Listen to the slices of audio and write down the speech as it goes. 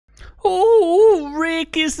Oh,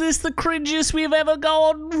 Rick, is this the cringiest we've ever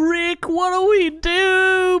gone? Rick, what do we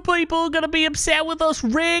do? People are gonna be upset with us,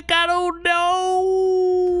 Rick. I don't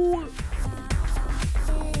know.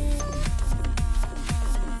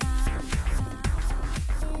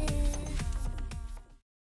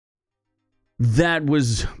 That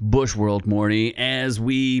was Bushworld, Morty. As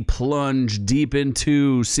we plunge deep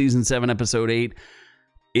into Season 7, Episode 8,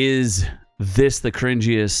 is this the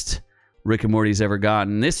cringiest Rick and Morty's ever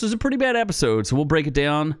gotten? This was a pretty bad episode, so we'll break it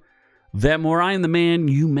down. That more, I am the man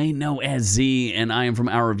you may know as Z, and I am from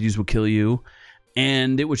Our Reviews Will Kill You.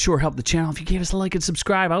 And it would sure help the channel if you gave us a like and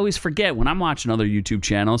subscribe. I always forget when I'm watching other YouTube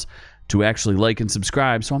channels to actually like and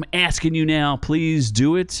subscribe, so I'm asking you now, please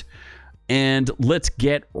do it. And let's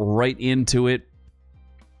get right into it.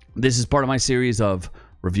 This is part of my series of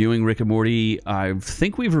reviewing Rick and Morty. I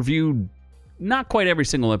think we've reviewed not quite every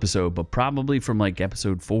single episode, but probably from like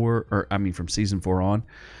episode 4, or I mean from season 4 on.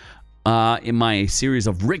 In my series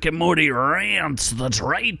of Rick and Morty rants, that's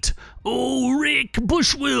right. Oh, Rick,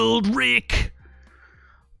 Bushworld, Rick.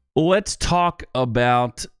 Let's talk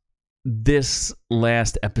about this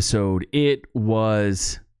last episode. It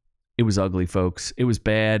was ugly, folks. It was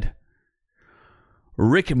bad.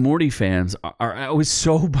 Rick and Morty fans I was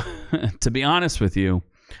so, to be honest with you,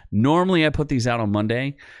 normally I put these out on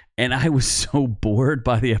Monday, and I was so bored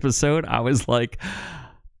by the episode. I was like,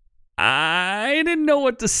 I didn't know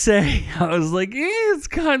what to say. I was like, it's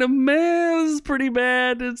kind of meh. It's pretty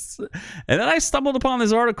bad. And then I stumbled upon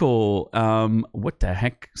this article. What the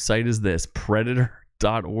heck site is this?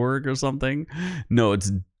 Predator.org or something? No,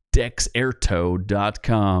 it's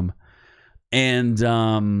dexairtow.com. And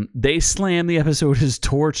they slam the episode as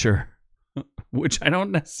torture, which I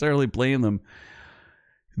don't necessarily blame them.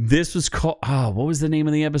 This was called, what was the name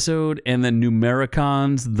of the episode? And then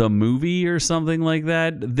Numbericons, the movie or something like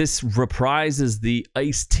that. This reprises the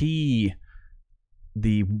iced tea,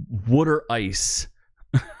 the water ice,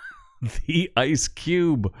 the ice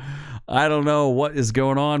cube. I don't know what is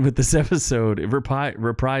going on with this episode. It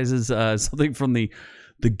reprises something from the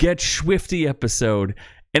Get Swifty episode.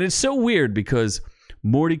 And it's so weird because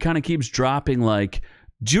Morty kind of keeps dropping like,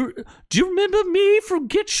 do you remember me from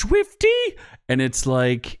Get Swifty? And it's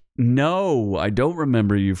like, no, I don't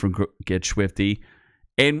remember you from Get Swifty.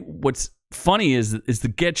 And what's funny is the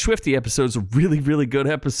Get Swifty episode is a really, really good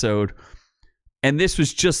episode. And this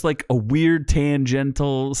was just like a weird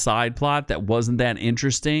tangential side plot that wasn't that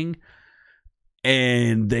interesting.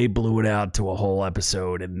 And they blew it out to a whole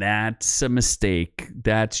episode, and that's a mistake.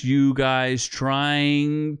 That's you guys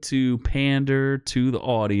trying to pander to the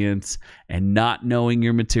audience and not knowing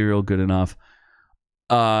your material good enough.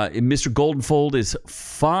 Mr. Goldenfold is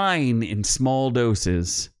fine in small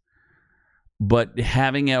doses, but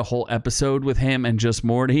having a whole episode with him and just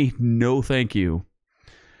Morty, no thank you.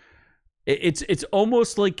 It's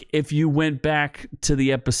almost like if you went back to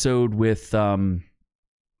the episode with...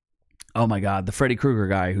 oh my God, the Freddy Krueger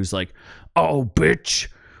guy who's like, oh, bitch.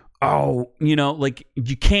 Oh, you know, like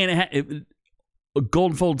you can't have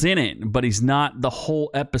Goldenfold's in it, but he's not the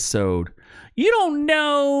whole episode. You don't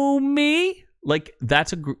know me. Like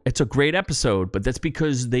it's a great episode, but that's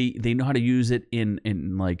because they know how to use it in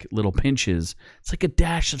like little pinches. It's like a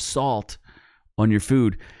dash of salt on your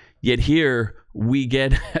food. Yet here we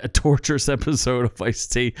get a torturous episode of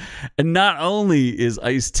Ice-T. And not only is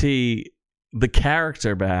Ice-T the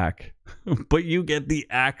character back, but you get the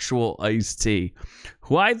actual Ice-T,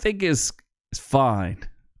 who I think is fine.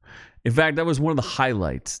 In fact, that was one of the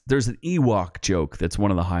highlights. There's an Ewok joke that's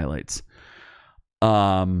one of the highlights.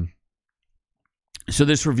 So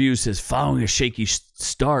this review says, following a shaky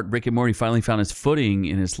start, Rick and Morty finally found his footing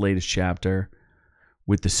in its latest chapter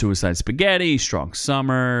with the Suicide Spaghetti, Strong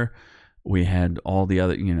Summer. We had all the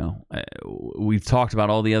other, you know, we've talked about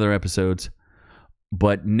all the other episodes,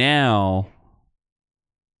 but now...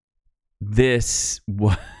 This,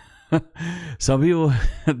 some people,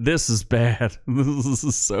 this is bad. This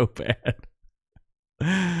is so bad.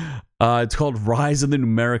 It's called Rise of the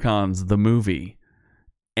Numbericons, the movie.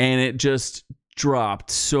 And it just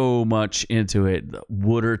dropped so much into it.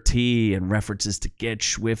 Water tea and references to Get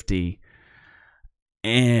Swifty.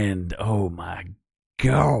 And, oh my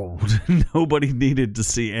God, nobody needed to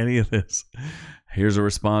see any of this. Here's a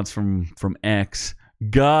response from X.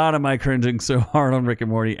 God, am I cringing so hard on Rick and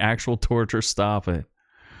Morty. Actual torture, stop it.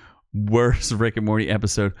 Worst Rick and Morty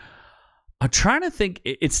episode. I'm trying to think.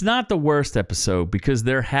 It's not the worst episode because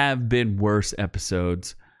there have been worse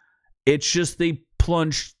episodes. It's just they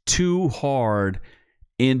plunged too hard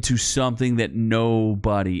into something that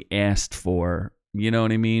nobody asked for. You know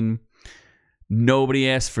what I mean? Nobody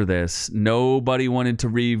asked for this. Nobody wanted to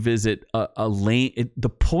revisit a lane. The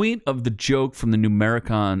point of the joke from the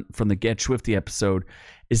Numbericon, from the Get Swifty episode,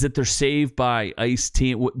 is that they're saved by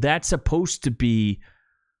Ice-T. That's supposed to be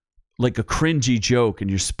like a cringy joke, and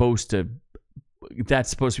that's supposed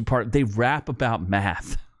to be part. They rap about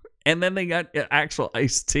math, and then they got actual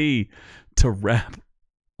Ice-T to rap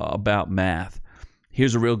about math.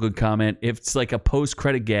 Here's a real good comment. If it's like a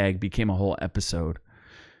post-credit gag became a whole episode,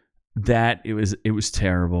 it was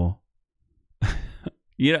terrible.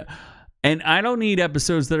 And I don't need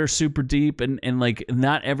episodes that are super deep, and like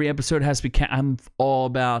not every episode has to be. I'm all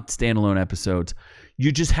about standalone episodes.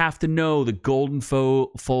 You just have to know the Golden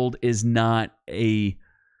Fold is not a.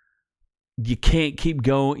 You can't keep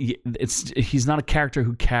going. He's not a character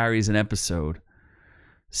who carries an episode.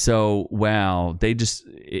 So wow, they just.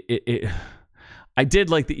 I did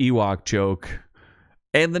like the Ewok joke.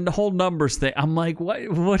 And then the whole numbers thing, I'm like,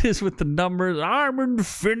 what is with the numbers? I'm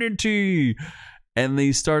infinity. And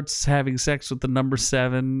he starts having sex with the number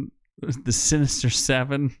 7, the sinister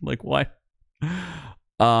 7. Like, what?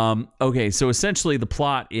 Okay, so essentially the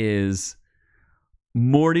plot is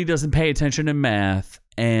Morty doesn't pay attention to math,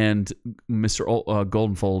 and Mr.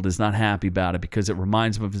 Goldenfold is not happy about it because it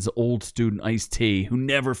reminds him of his old student Ice-T, who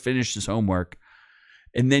never finished his homework.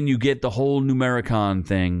 And then you get the whole Numbericon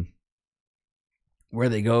thing, where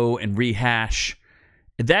they go and rehash.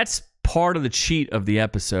 That's part of the cheat of the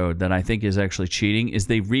episode that I think is actually cheating, is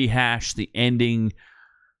they rehash the ending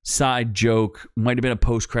side joke. Might have been a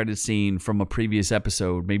post-credit scene from a previous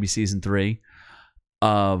episode, maybe season 3,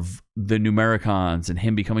 of the Numbericons and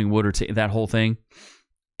him becoming Woodard, that whole thing.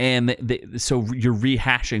 And so you're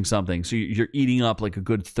rehashing something. So you're eating up like a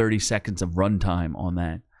good 30 seconds of runtime on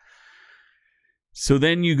that. So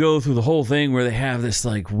then you go through the whole thing where they have this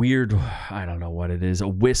like weird, I don't know what it is, a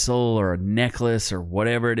whistle or a necklace or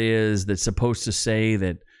whatever it is that's supposed to say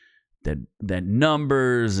that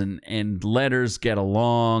numbers and letters get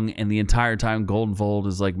along, and the entire time Goldenfold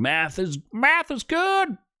is like, math is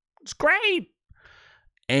good, it's great.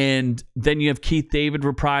 And then you have Keith David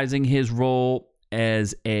reprising his role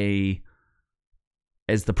as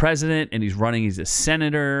the president, and he's a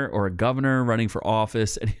senator or a governor running for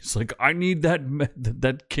office, and he's like, I need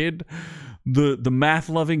that kid, the math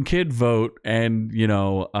loving kid vote. And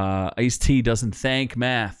Ice-T doesn't thank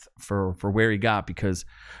math for where he got, because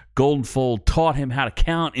Goldenfold taught him how to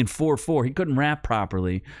count in 4/4. He couldn't rap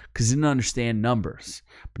properly because he didn't understand numbers,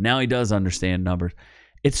 but now he does understand numbers.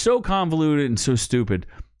 It's so convoluted and so stupid.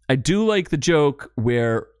 I do like the joke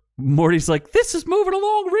where Morty's like, this is moving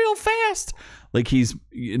along real fast. Like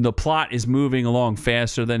the plot is moving along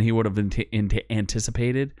faster than he would have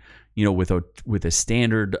anticipated, with a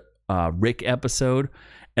standard Rick episode.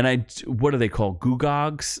 And what do they call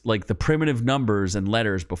googogs? Like the primitive numbers and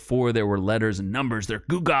letters before there were letters and numbers, they're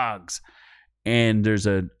googogs. And there's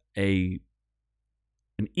an Ewok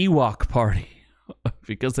party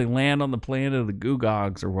because they land on the planet of the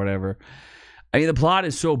googogs or whatever. I mean, the plot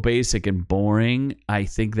is so basic and boring. I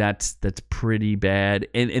think that's pretty bad,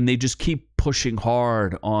 and they just keep pushing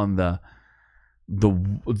hard on the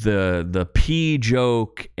P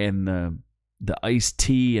joke and the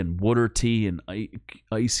Ice-T and Woodard-T and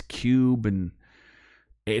Ice Cube, and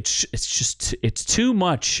it's too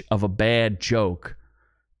much of a bad joke,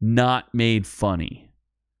 not made funny.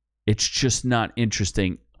 It's just not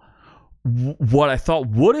interesting. What I thought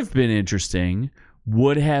would have been interesting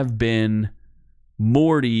would have been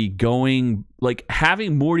Morty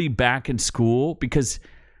having Morty back in school, because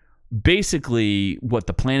basically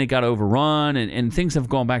the planet got overrun and things have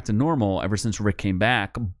gone back to normal ever since Rick came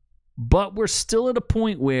back, but we're still at a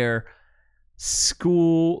point where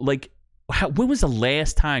school, when was the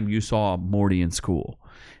last time you saw Morty in school?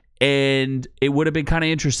 And it would have been kind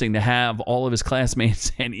of interesting to have all of his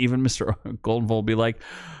classmates and even Mr. Goldenfold be like,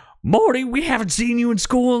 Morty, we haven't seen you in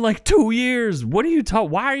school in like 2 years. What are you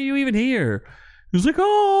talking? Why are you even here? He was like,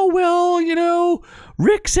 oh, well,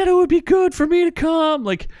 Rick said it would be good for me to come.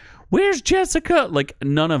 Like, where's Jessica? Like,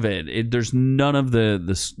 none of it. There's none of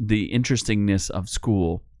the interestingness of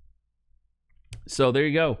school. So there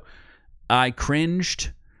you go. I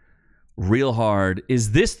cringed real hard.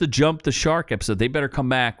 Is this the Jump the Shark episode? They better come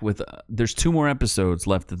back with... there's 2 more episodes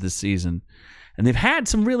left of this season. And they've had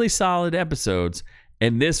some really solid episodes.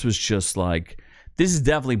 And this was just like... This is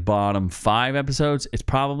definitely bottom 5 episodes. It's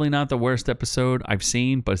probably not the worst episode I've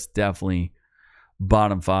seen, but it's definitely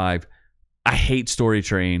bottom 5. I hate Story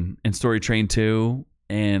Train and Story Train 2,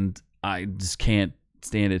 and I just can't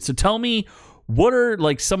stand it. So tell me what are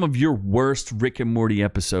like some of your worst Rick and Morty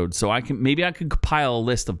episodes? So I can compile a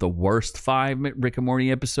list of the worst 5 Rick and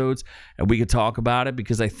Morty episodes, and we could talk about it,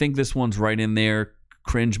 because I think this one's right in there,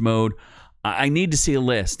 cringe mode. I need to see a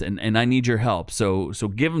list, and I need your help. So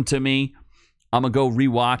give them to me. I'm gonna go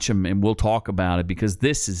rewatch them, and we'll talk about it, because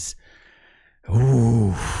this is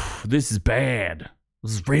bad.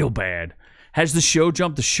 This is real bad. Has the show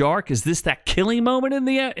jumped the shark? Is this that killing moment in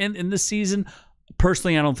the season?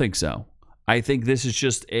 Personally, I don't think so. I think this is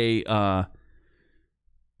just a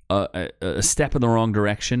step in the wrong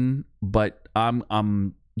direction. But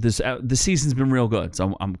the season's been real good,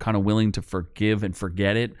 so I'm kind of willing to forgive and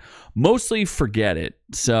forget it. Mostly forget it.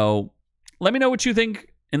 So let me know what you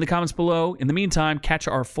think in the comments below. In the meantime, catch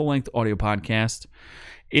our full-length audio podcast.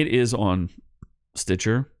 It is on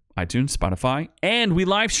Stitcher, iTunes, Spotify, and we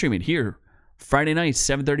live stream it here Friday night,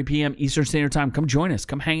 7:30 p.m. Eastern Standard Time. Come join us.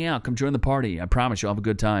 Come hang out. Come join the party. I promise you'll have a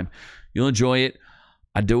good time. You'll enjoy it.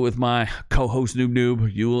 I do it with my co-host Noob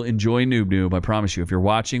Noob. You will enjoy Noob Noob. I promise you. If you're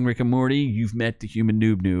watching Rick and Morty, you've met the human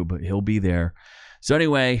Noob Noob. He'll be there. So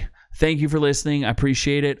anyway, thank you for listening. I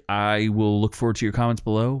appreciate it. I will look forward to your comments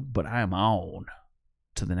below, but I am on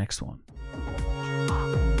to the next one.